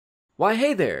Why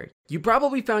hey there! You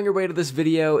probably found your way to this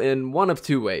video in one of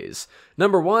two ways.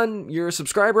 Number one, you're a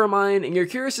subscriber of mine and you're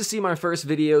curious to see my first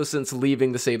video since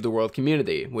leaving the Save the World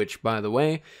community, which, by the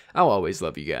way, I'll always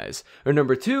love you guys. Or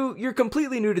number two, you're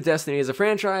completely new to Destiny as a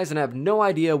franchise and have no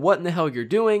idea what in the hell you're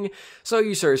doing, so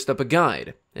you searched up a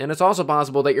guide. And it's also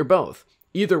possible that you're both.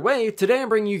 Either way, today I'm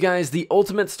bringing you guys the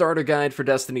ultimate starter guide for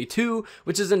Destiny 2,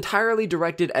 which is entirely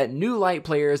directed at new light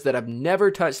players that have never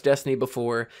touched Destiny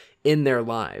before in their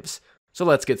lives. So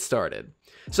let's get started.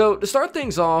 So to start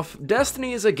things off,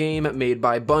 Destiny is a game made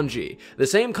by Bungie, the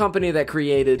same company that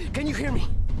created— Can you hear me?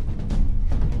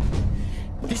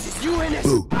 This is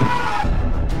UNS.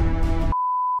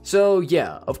 So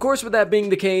yeah, of course with that being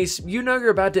the case, you know you're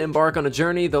about to embark on a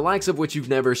journey the likes of which you've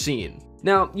never seen.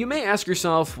 Now, you may ask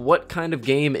yourself, what kind of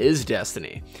game is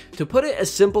Destiny? To put it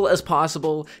as simple as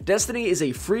possible, Destiny is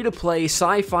a free-to-play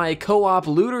sci-fi co-op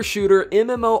looter-shooter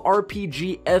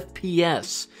MMORPG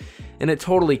FPS. And it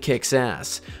totally kicks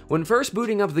ass. When first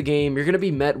booting up the game, you're going to be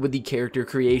met with the character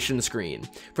creation screen.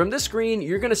 From this screen,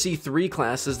 you're going to see three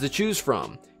classes to choose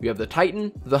from. You have the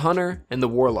Titan, the Hunter, and the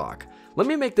Warlock. Let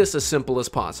me make this as simple as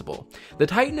possible. The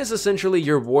Titan is essentially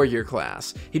your warrior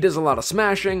class. He does a lot of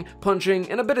smashing, punching,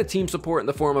 and a bit of team support in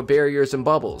the form of barriers and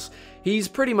bubbles. He's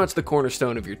pretty much the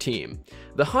cornerstone of your team.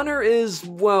 The Hunter is,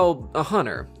 well, a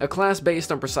hunter, a class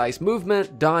based on precise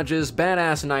movement, dodges,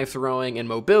 badass knife throwing, and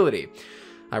mobility.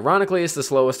 Ironically, it's the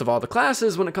slowest of all the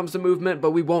classes when it comes to movement,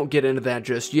 but we won't get into that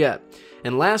just yet.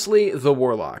 And lastly, the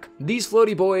Warlock. These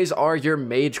floaty boys are your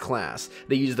mage class.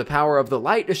 They use the power of the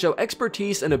light to show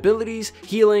expertise and abilities,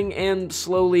 healing, and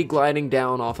slowly gliding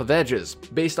down off of edges.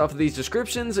 Based off of these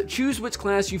descriptions, choose which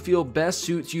class you feel best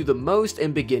suits you the most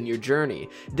and begin your journey.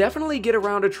 Definitely get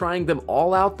around to trying them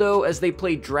all out though, as they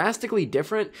play drastically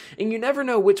different, and you never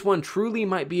know which one truly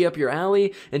might be up your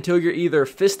alley until you're either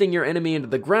fisting your enemy into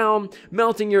the ground,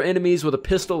 melting your enemies with a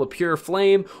pistol of pure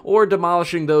flame, or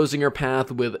demolishing those in your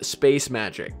path with space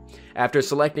magic. After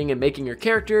selecting and making your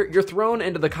character, you're thrown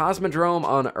into the Cosmodrome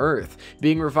on Earth,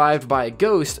 being revived by a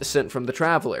ghost sent from the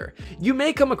Traveler. You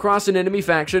may come across an enemy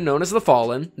faction known as the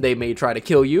Fallen. They may try to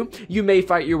kill you. You may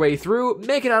fight your way through,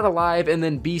 make it out alive, and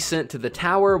then be sent to the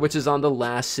Tower, which is on the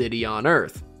last city on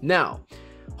Earth. Now,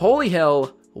 holy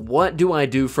hell, what do I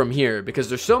do from here? Because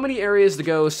there's so many areas to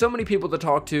go, so many people to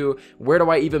talk to. Where do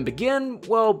I even begin?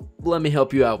 Well, let me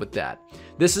help you out with that.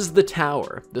 This is the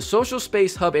Tower, the social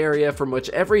space hub area from which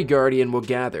every Guardian will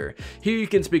gather. Here you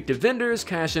can speak to vendors,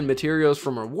 cash in materials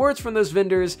from rewards from those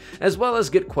vendors, as well as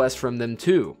get quests from them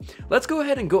too. Let's go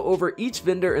ahead and go over each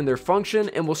vendor and their function,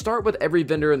 and we'll start with every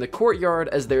vendor in the courtyard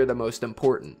as they're the most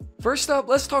important. First up,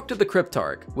 let's talk to the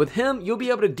Cryptarch. With him, you'll be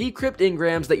able to decrypt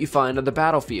engrams that you find on the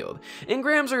battlefield.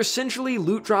 Engrams are essentially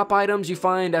loot drop items you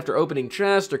find after opening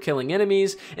chests or killing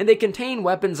enemies, and they contain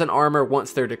weapons and armor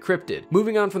once they're decrypted.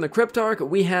 Moving on from the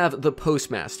Cryptarch, we have the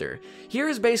Postmaster. Here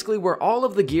is basically where all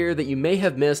of the gear that you may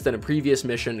have missed in a previous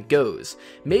mission goes.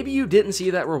 Maybe you didn't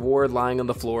see that reward lying on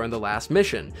the floor in the last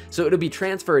mission, so it'll be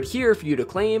transferred here for you to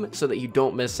claim so that you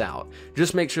don't miss out.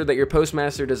 Just make sure that your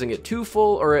Postmaster doesn't get too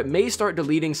full, or it may start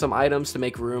deleting some items to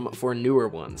make room for newer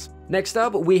ones. Next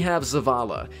up, we have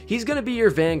Zavala. He's going to be your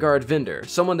Vanguard vendor,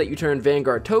 someone that you turn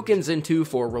Vanguard tokens into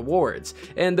for rewards.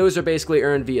 And those are basically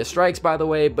earned via strikes, by the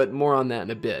way, but more on that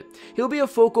in a bit. He'll be a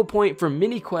focal point for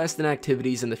many quests and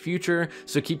activities in the future,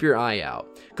 so keep your eye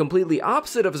out. Completely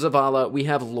opposite of Zavala, we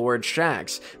have Lord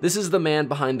Shaxx. This is the man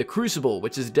behind the Crucible,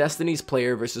 which is Destiny's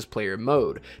player versus player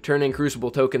mode. Turn in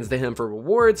Crucible tokens to him for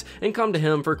rewards, and come to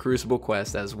him for Crucible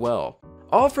quests as well.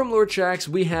 All from Lord Shaxx,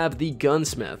 we have the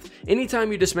Gunsmith.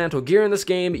 Anytime you dismantle gear in this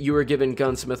game, you are given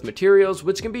Gunsmith materials,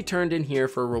 which can be turned in here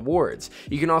for rewards.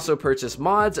 You can also purchase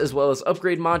mods as well as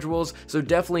upgrade modules, so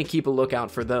definitely keep a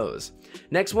lookout for those.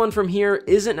 Next one from here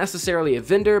isn't necessarily a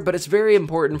vendor, but it's very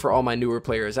important for all my newer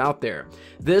players out there.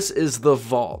 This is the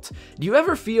Vault. Do you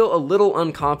ever feel a little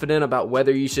unconfident about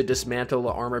whether you should dismantle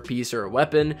an armor piece or a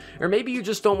weapon? Or maybe you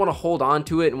just don't want to hold on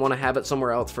to it and want to have it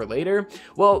somewhere else for later?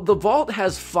 Well, the Vault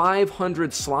has 500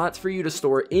 slots for you to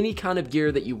store any kind of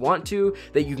gear that you want to,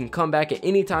 that you can come back at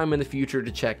any time in the future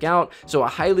to check out, so I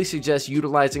highly suggest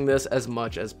utilizing this as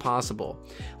much as possible.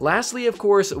 Lastly, of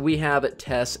course, we have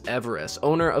Tess Everest,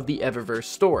 owner of the Eververse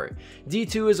store.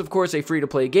 D2 is of course a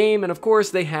free-to-play game, and of course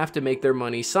they have to make their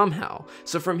money somehow.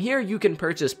 So from here you can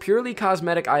purchase purely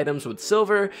cosmetic items with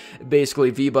silver, basically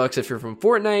V-Bucks if you're from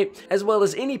Fortnite, as well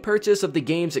as any purchase of the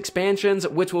game's expansions,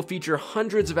 which will feature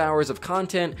hundreds of hours of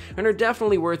content and are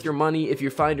definitely worth your money if you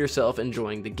find yourself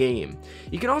enjoying the game.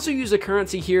 You can also use a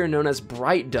currency here known as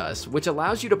Bright Dust, which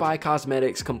allows you to buy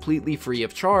cosmetics completely free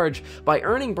of charge by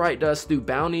earning Bright Dust through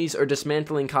bounties or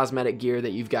dismantling cosmetic gear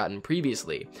that you've gotten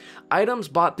previously. Items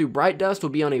bought through Bright Dust will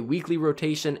be on a weekly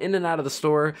rotation in and out of the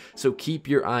store, so keep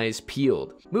your eyes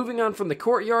peeled. Moving on from the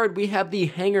courtyard, we have the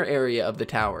hangar area of the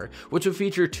tower, which will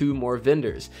feature 2 more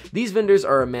vendors. These vendors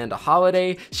are Amanda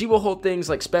Holiday. She will hold things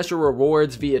like special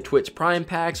rewards via Twitch Prime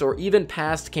packs or even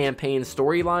past campaign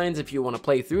storylines if you want to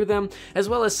play through them, as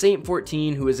well as Saint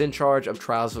 14, who is in charge of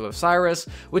Trials of Osiris,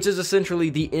 which is essentially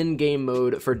the in-game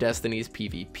mode for Destiny's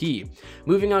PvP.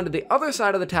 Moving on to the other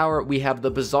side of the tower, we have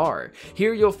the Bazaar.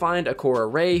 Here you'll find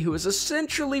Akora Ray, who is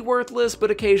essentially worthless,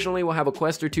 but occasionally will have a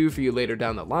quest or 2 for you later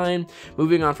down the line.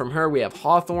 Moving on from her, we have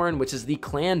Hawthorne, which is the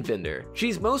clan vendor.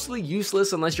 She's mostly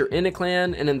useless unless you're in a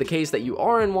clan, and in the case that you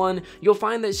are in one, you'll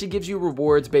find that she gives you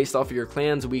rewards based off of your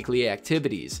clan's weekly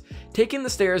activities. Taking the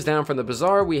stairs down from the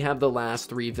Bazaar, we have the last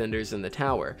 3 vendors in the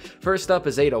tower. First up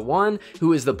is Ada 1,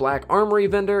 who is the Black Armory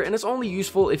vendor, and it's only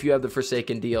useful if you have the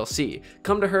Forsaken DLC.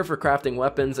 Come to her for crafting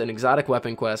weapons and exotic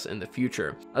weapon quests in the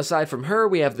future. Aside from her,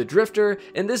 we have the Drifter,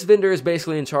 and this vendor is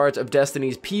basically in charge of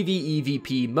Destiny's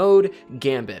PvEVP mode,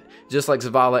 Gambit. Just like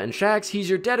Zavala and Shaxx, he's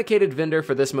your dedicated vendor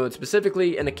for this mode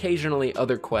specifically, and occasionally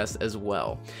other quests as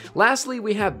well. Lastly,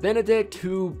 we have Benedict,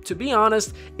 who, to be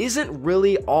honest, isn't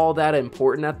really all that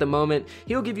important at the moment.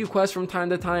 He'll give you quests from time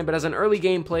to time, but as an early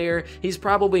game player, he's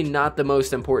probably not the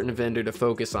most important vendor to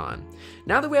focus on.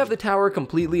 Now that we have the tower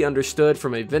completely understood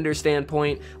from a vendor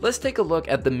standpoint, let's take a look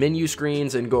at the menu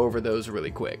screens and go over those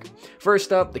really quick.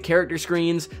 First up, the character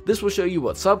screens. This will show you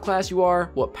what subclass you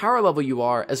are, what power level you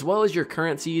are, as well as your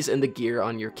currencies and the gear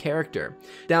on your character.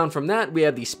 Down from that, we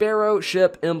have the Sparrow,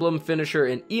 Ship, Emblem, Finisher,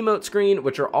 and Emote screen,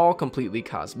 which are all completely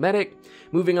cosmetic.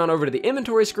 Moving on over to the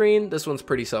inventory screen, this one's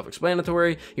pretty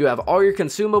self-explanatory. You have all your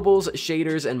consumables,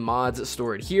 shaders, and mods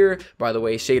stored here. By the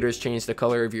way, shaders change the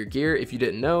color of your gear if you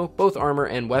didn't know, both armor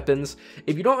and weapons.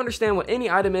 If you don't understand what any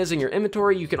item is in your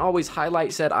inventory, you can always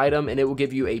highlight said item and it will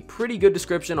give you a pretty good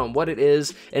description on what it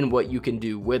is and what you can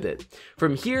do with it.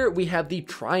 From here, we have the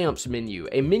Triumphs menu,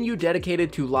 a menu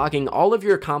dedicated to logging all of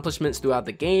your accomplishments throughout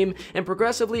the game and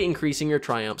progressively increasing your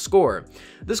Triumph score.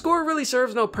 The score really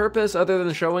serves no purpose other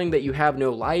than showing that you have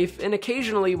no life, and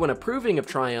occasionally when approving of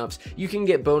triumphs, you can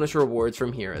get bonus rewards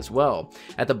from here as well.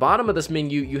 At the bottom of this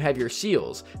menu, you have your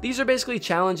seals. These are basically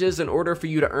challenges in order for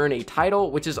you to earn a title,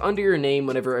 which is under your name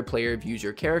whenever a player views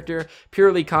your character,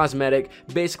 purely cosmetic,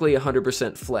 basically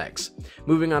 100% flex.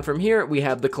 Moving on from here, we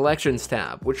have the Collections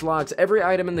tab, which logs every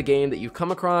item in the game that you've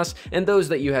come across and those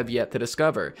that you have yet to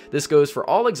discover. This goes for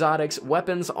all exotics,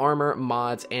 weapons, armor,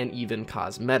 mods, and even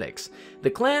cosmetics.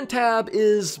 The Clan tab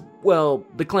is, well,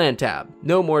 the Clan tab.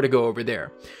 No more to go over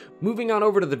there. Moving on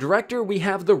over to the Director, we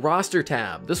have the Roster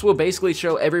tab. This will basically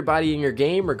show everybody in your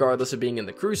game, regardless of being in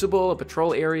the Crucible, a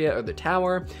patrol area, or the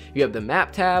tower. You have the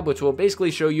Map tab, which will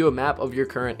basically show you a map of your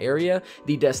current area,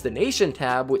 the Destination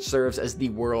tab, which serves as the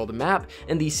world map,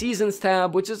 and the Seasons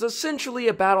tab, which is essentially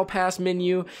a Battle Pass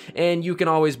menu, and you can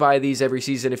always buy these every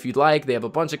season if you'd like. They have a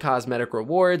bunch of cosmetic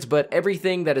rewards, but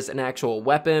everything that is an actual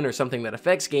weapon or something that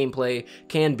affects gameplay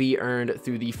can be earned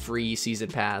through the free Season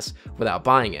Pass without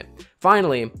buying it.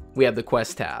 Finally, we have the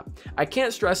Quest tab. I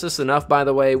can't stress this enough, by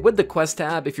the way. With the Quest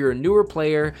tab, if you're a newer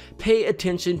player, pay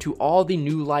attention to all the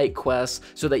new light quests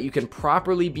so that you can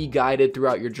properly be guided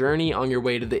throughout your journey on your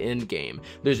way to the end game.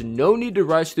 There's no need to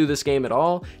rush through this game at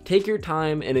all. Take your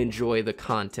time and enjoy the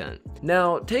content.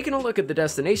 Now, taking a look at the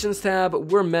Destinations tab,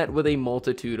 we're met with a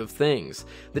multitude of things.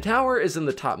 The tower is in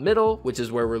the top middle, which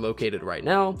is where we're located right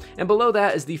now, and below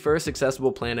that is the first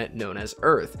accessible planet known as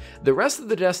Earth. The rest of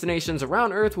the destinations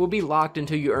around Earth will be locked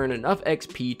until you earn enough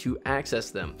XP to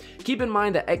access them. Keep in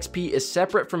mind that XP is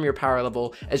separate from your power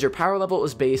level, as your power level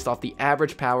is based off the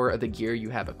average power of the gear you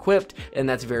have equipped, and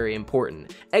that's very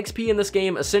important. XP in this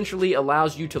game essentially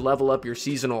allows you to level up your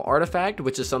seasonal artifact,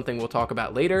 which is something we'll talk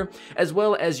about later, as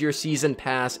well as your season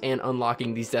pass and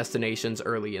unlocking these destinations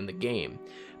early in the game.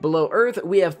 Below Earth,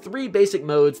 we have 3 basic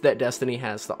modes that Destiny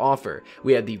has to offer.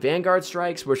 We have the Vanguard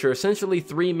Strikes, which are essentially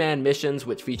 3-man missions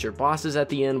which feature bosses at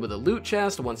the end with a loot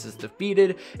chest once it's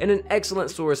defeated, and an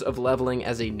excellent source of leveling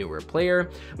as a newer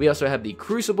player. We also have the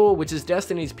Crucible, which is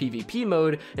Destiny's PvP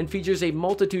mode and features a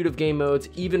multitude of game modes,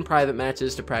 even private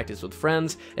matches to practice with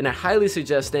friends, and I highly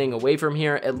suggest staying away from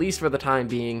here, at least for the time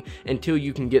being, until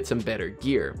you can get some better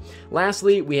gear.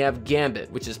 Lastly, we have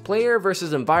Gambit, which is player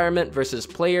versus environment versus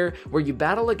player, where you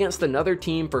battle against another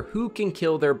team for who can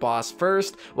kill their boss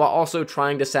first, while also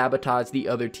trying to sabotage the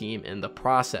other team in the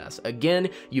process. Again,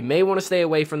 you may want to stay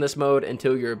away from this mode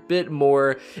until you're a bit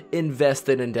more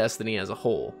invested in Destiny as a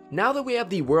whole. Now that we have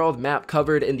the world map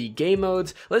covered in the game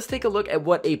modes, let's take a look at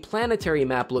what a planetary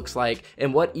map looks like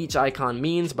and what each icon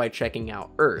means by checking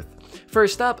out Earth.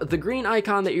 First up, the green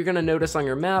icon that you're going to notice on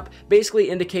your map basically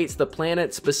indicates the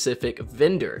planet-specific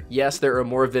vendor. Yes, there are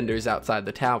more vendors outside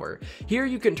the tower. Here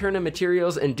you can turn in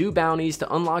materials and do bounties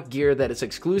to unlock gear that is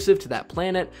exclusive to that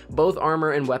planet. Both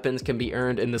armor and weapons can be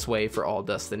earned in this way for all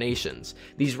destinations.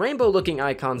 These rainbow-looking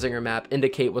icons on your map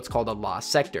indicate what's called a lost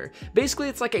sector. Basically,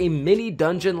 it's like a mini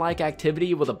dungeon-like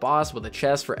activity with a boss with a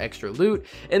chest for extra loot,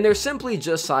 and they're simply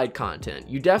just side content.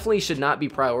 You definitely should not be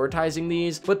prioritizing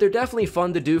these, but they're definitely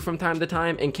fun to do from time to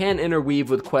time and can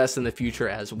interweave with quests in the future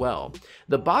as well.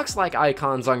 The box-like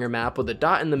icons on your map with a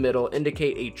dot in the middle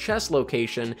indicate a chest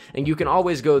location, and you can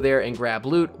always go there and grab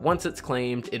loot. Once it's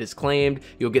claimed, it is claimed.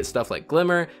 You'll get stuff like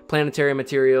glimmer, planetary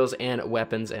materials, and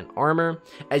weapons and armor.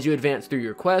 As you advance through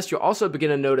your quest, you'll also begin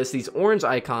to notice these orange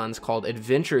icons called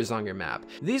adventures on your map.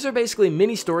 These are basically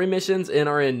mini story missions and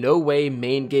are in no way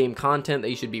main game content that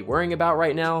you should be worrying about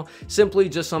right now, simply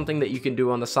just something that you can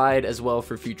do on the side as well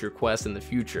for future quests in the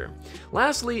future.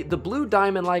 Lastly, the blue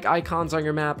diamond-like icons on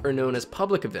your map are known as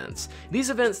public events. These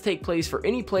events take place for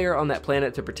any player on that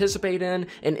planet to participate in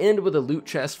and end with a loot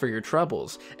chest for your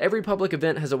troubles. Every public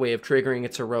event has a way of triggering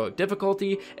its heroic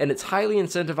difficulty, and it's highly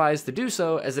incentivized to do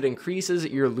so as it increases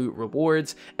your loot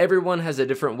rewards. Everyone has a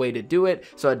different way to do it,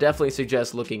 so I definitely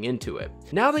suggest looking into it.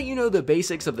 Now that you know the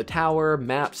basics of the tower,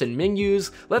 maps, and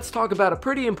menus, let's talk about a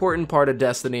pretty important part of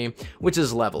Destiny, which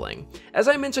is leveling. As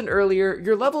I mentioned earlier,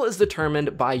 your level is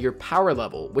determined by your power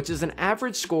level, which is an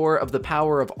average score of the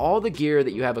power of all the gear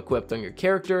that you have equipped on your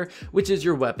character, which is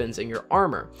your weapons and your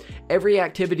armor. Every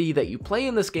activity that you play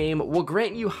in this game will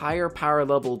grant you higher power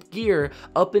leveled gear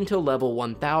up until level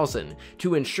 1000.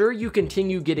 To ensure you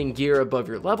continue getting gear above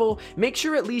your level, make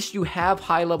sure at least you have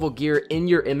high level gear in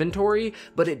your inventory,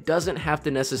 but it doesn't have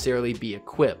to necessarily be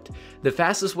equipped. The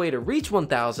fastest way to reach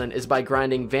 1000 is by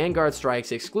grinding Vanguard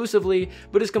strikes exclusively,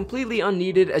 but is completely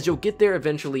unneeded as you'll get there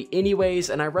eventually anyways,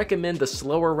 and I recommend the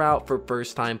slower route for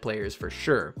first time players for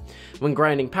sure. When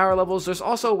grinding power levels, there's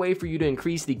also a way for you to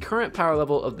increase the current power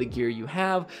level of the gear you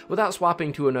have without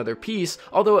swapping to another piece,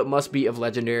 although it must be of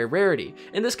legendary rarity,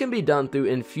 and this can be done through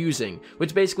infusing,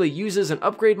 which basically uses an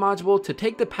upgrade module to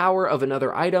take the power of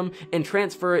another item and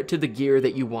transfer it to the gear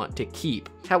that you want to keep.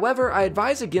 However, I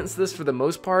advise against this for the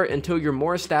most part until you're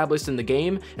more established in the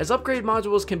game, as upgrade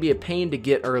modules can be a pain to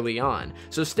get early on,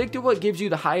 so stick to what gives you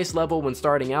the highest level when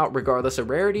starting out regardless of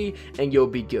rarity, and you'll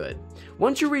be good.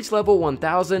 Once you reach level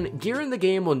 1000, gear in the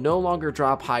game will no longer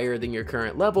drop higher than your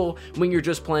current level when you're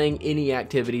just playing any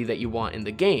activity that you want in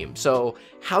the game. So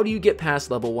how do you get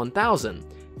past level 1000?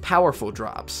 Powerful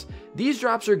drops. These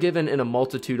drops are given in a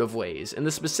multitude of ways, and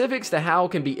the specifics to how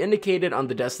can be indicated on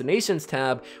the Destinations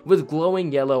tab with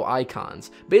glowing yellow icons,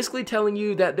 basically telling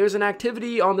you that there's an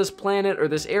activity on this planet or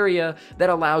this area that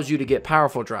allows you to get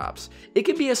powerful drops. It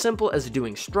can be as simple as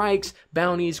doing strikes,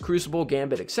 bounties, crucible,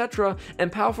 gambit, etc., and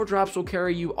powerful drops will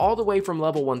carry you all the way from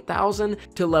level 1000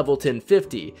 to level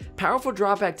 1050. Powerful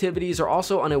drop activities are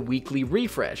also on a weekly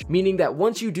refresh, meaning that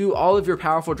once you do all of your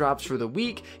powerful drops for the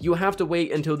week, you'll have to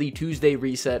wait until the Tuesday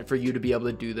reset for you to be able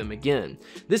to do them again.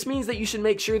 This means that you should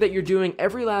make sure that you're doing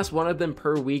every last one of them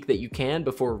per week that you can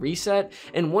before reset,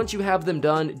 and once you have them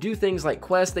done, do things like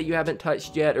quests that you haven't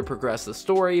touched yet or progress the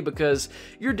story, because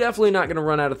you're definitely not going to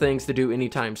run out of things to do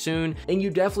anytime soon, and you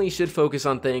definitely should focus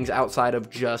on things outside of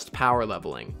just power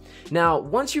leveling. Now,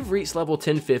 once you've reached level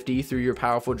 1050 through your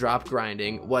powerful drop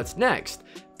grinding, what's next?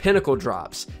 Pinnacle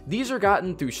drops. These are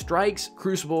gotten through strikes,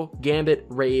 crucible, gambit,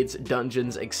 raids,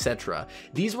 dungeons, etc.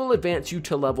 These will advance you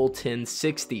to level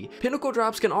 1060. Pinnacle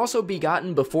drops can also be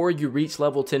gotten before you reach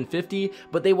level 1050,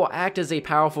 but they will act as a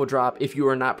powerful drop if you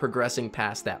are not progressing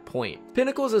past that point.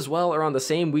 Pinnacles as well are on the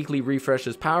same weekly refresh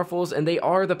as powerfuls, and they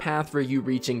are the path for you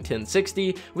reaching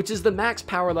 1060, which is the max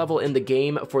power level in the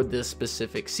game for this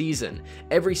specific season.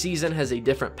 Every season has a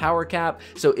different power cap,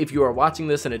 so if you are watching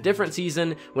this in a different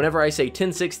season, whenever I say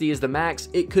 1060 is the max,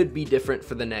 it could be different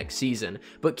for the next season,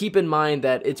 but keep in mind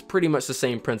that it's pretty much the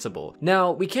same principle.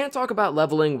 Now, we can't talk about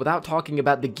leveling without talking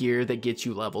about the gear that gets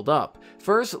you leveled up.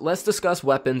 First, let's discuss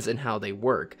weapons and how they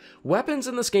work. Weapons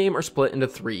in this game are split into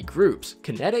three groups: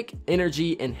 kinetic,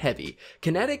 energy, and heavy.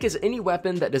 Kinetic is any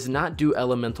weapon that does not do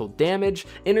elemental damage,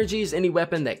 energy is any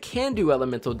weapon that can do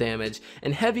elemental damage,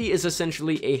 and heavy is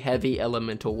essentially a heavy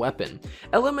elemental weapon.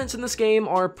 Elements in this game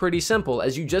are pretty simple,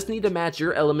 as you just need to match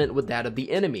your element with that of the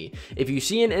enemy. enemy. If you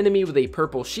see an enemy with a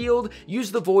purple shield, use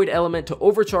the void element to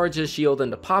overcharge his shield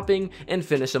into popping and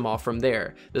finish him off from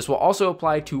there. This will also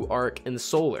apply to arc and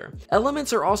solar.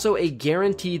 Elements are also a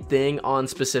guaranteed thing on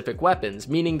specific weapons,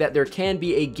 meaning that there can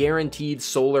be a guaranteed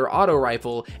solar auto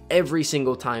rifle every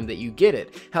single time that you get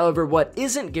it. However, what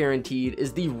isn't guaranteed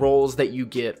is the rolls that you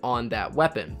get on that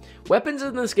weapon. Weapons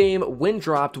in this game, when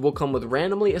dropped, will come with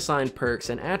randomly assigned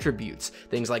perks and attributes,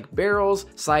 things like barrels,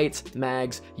 sights,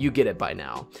 mags, you get it by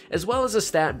now, as well as a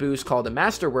stat boost called a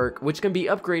masterwork, which can be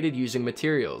upgraded using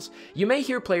materials. You may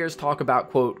hear players talk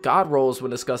about, quote, god rolls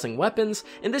when discussing weapons,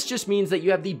 and this just means that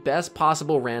you have the best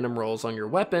possible random rolls on your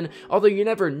weapon. Although you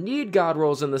never need god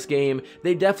rolls in this game,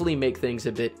 they definitely make things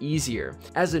a bit easier.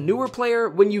 As a newer player,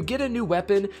 when you get a new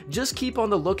weapon, just keep on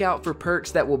the lookout for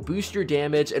perks that will boost your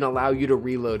damage and allow you to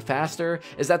reload faster,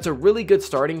 as that's a really good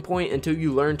starting point until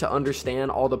you learn to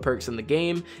understand all the perks in the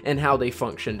game and how they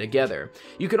function together.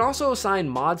 You can also assign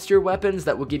mods to your weapons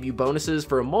that will give you bonuses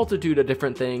for a multitude of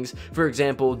different things, for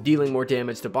example, dealing more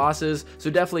damage to bosses, so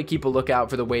definitely keep a lookout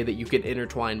for the way that you can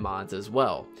intertwine mods as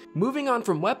well. Moving on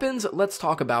from weapons, let's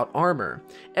talk about armor.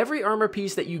 Every armor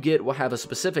piece that you get will have a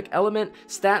specific element,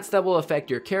 stats that will affect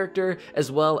your character,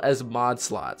 as well as mod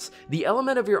slots. The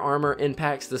element of your armor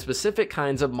impacts the specific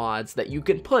kinds of mods that you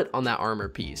can put on that armor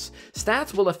piece.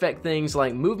 Stats will affect things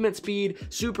like movement speed,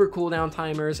 super cooldown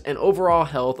timers, and overall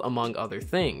health, among other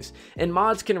things. And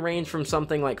mods can range from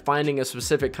something like finding a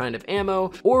specific kind of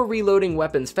ammo, or reloading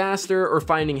weapons faster, or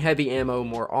finding heavy ammo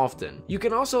more often. You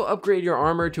can also upgrade your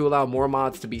armor to allow more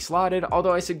mods to be slotted,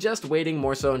 although I suggest waiting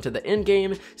more so into the end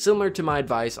game, similar to my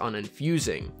advice on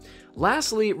infusing.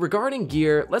 Lastly, regarding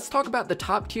gear, let's talk about the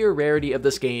top tier rarity of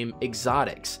this game,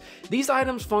 exotics. These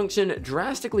items function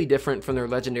drastically different from their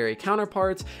legendary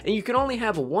counterparts, and you can only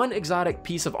have one exotic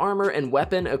piece of armor and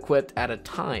weapon equipped at a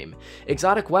time.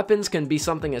 Exotic weapons can be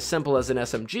something as simple as an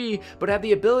SMG, but have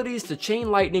the abilities to chain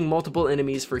lightning multiple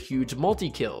enemies for huge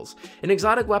multi-kills. And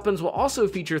exotic weapons will also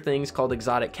feature things called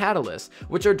exotic catalysts,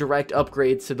 which are direct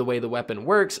upgrades to the way the weapon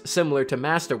works, similar to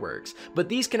masterworks, but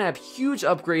these can have huge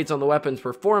upgrades on the weapon's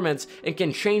performance and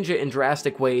can change it in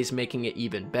drastic ways, making it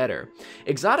even better.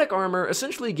 Exotic armor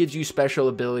essentially gives you special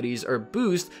abilities or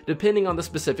boost depending on the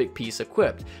specific piece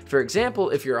equipped. For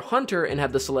example, if you're a hunter and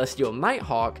have the Celestial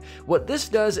Nighthawk, what this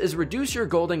does is reduce your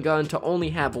golden gun to only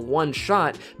have one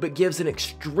shot, but gives an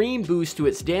extreme boost to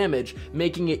its damage,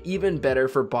 making it even better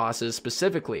for bosses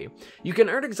specifically. You can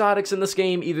earn exotics in this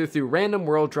game either through random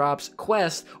world drops,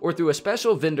 quests, or through a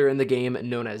special vendor in the game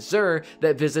known as Zur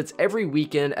that visits every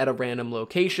weekend at a random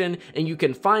location, and you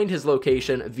can find his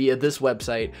location via this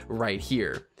website right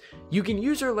here. You can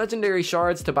use your legendary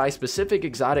shards to buy specific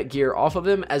exotic gear off of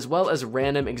him, as well as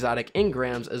random exotic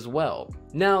engrams as well.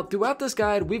 Now, throughout this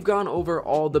guide, we've gone over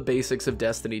all the basics of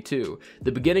Destiny 2.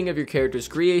 The beginning of your character's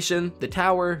creation, the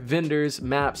tower, vendors,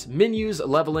 maps, menus,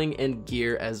 leveling, and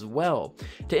gear as well.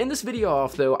 To end this video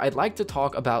off though, I'd like to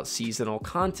talk about seasonal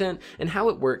content and how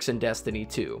it works in Destiny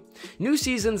 2. New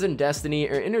seasons in Destiny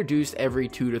are introduced every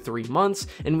 2 to 3 months,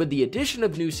 and with the addition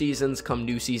of new seasons come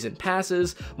new season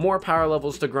passes, more power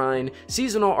levels to grind,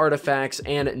 seasonal artifacts,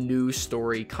 and new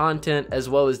story content, as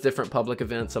well as different public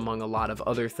events among a lot of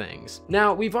other things.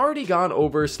 Now, we've already gone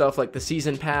over stuff like the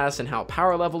season pass and how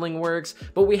power leveling works,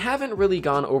 but we haven't really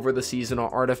gone over the seasonal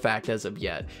artifact as of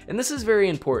yet, and this is very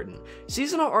important.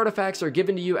 Seasonal artifacts are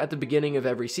given to you at the beginning of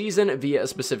every season via a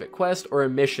specific quest or a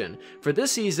mission. For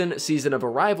this season, Season of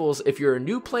Arrivals, if you're a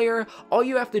new player, all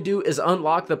you have to do is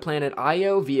unlock the planet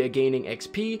Io via gaining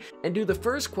XP and do the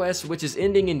first quest, which is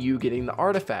ending in you getting the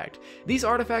artifact. These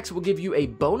artifacts will give you a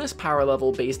bonus power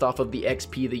level based off of the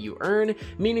XP that you earn,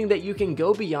 meaning that you can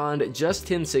go beyond just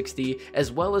 1060,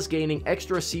 as well as gaining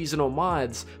extra seasonal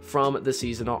mods from the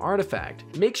seasonal artifact.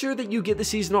 Make sure that you get the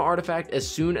seasonal artifact as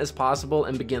soon as possible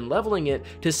and begin leveling it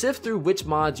to sift through which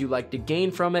mods you like to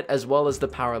gain from it, as well as the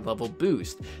power level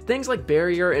boost. Things like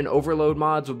barrier and overload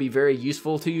mods will be very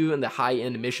useful to you in the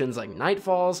high-end missions like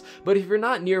Nightfalls, but if you're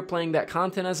not near playing that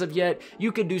content as of yet,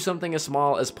 you could do something as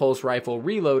small as Pulse Rifle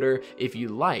Reloader if you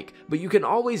like, but you can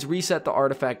always reset the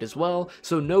artifact as well,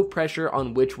 so no pressure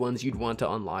on which ones you'd want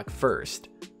to unlock first.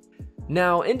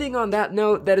 Now, ending on that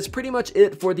note, that is pretty much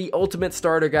it for the ultimate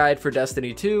starter guide for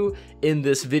Destiny 2 in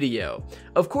this video.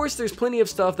 Of course, there's plenty of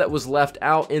stuff that was left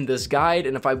out in this guide,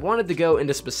 and if I wanted to go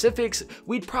into specifics,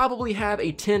 we'd probably have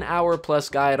a 10-hour plus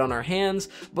guide on our hands,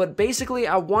 but basically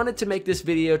I wanted to make this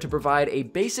video to provide a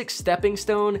basic stepping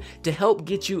stone to help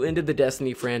get you into the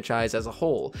Destiny franchise as a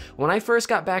whole. When I first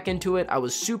got back into it, I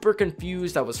was super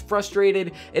confused, I was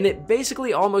frustrated, and it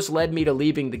basically almost led me to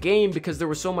leaving the game because there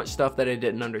was so much stuff that I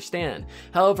didn't understand.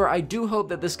 content. However, I do hope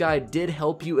that this guide did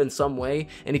help you in some way,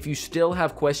 and if you still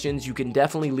have questions, you can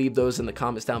definitely leave those in the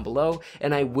comments down below,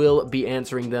 and I will be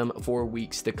answering them for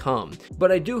weeks to come.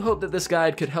 But I do hope that this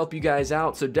guide could help you guys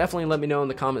out, so definitely let me know in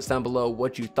the comments down below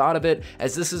what you thought of it,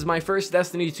 as this is my first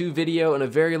Destiny 2 video in a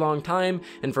very long time,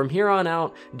 and from here on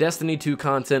out, Destiny 2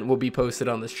 content will be posted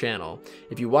on this channel.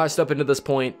 If you watched up into this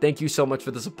point, thank you so much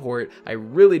for the support. I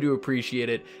really do appreciate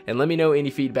it, and let me know any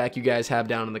feedback you guys have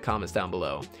down in the comments down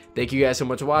below. Thank you guys so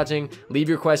much for watching. Leave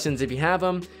your questions if you have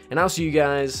them, and I'll see you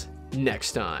guys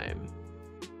next time.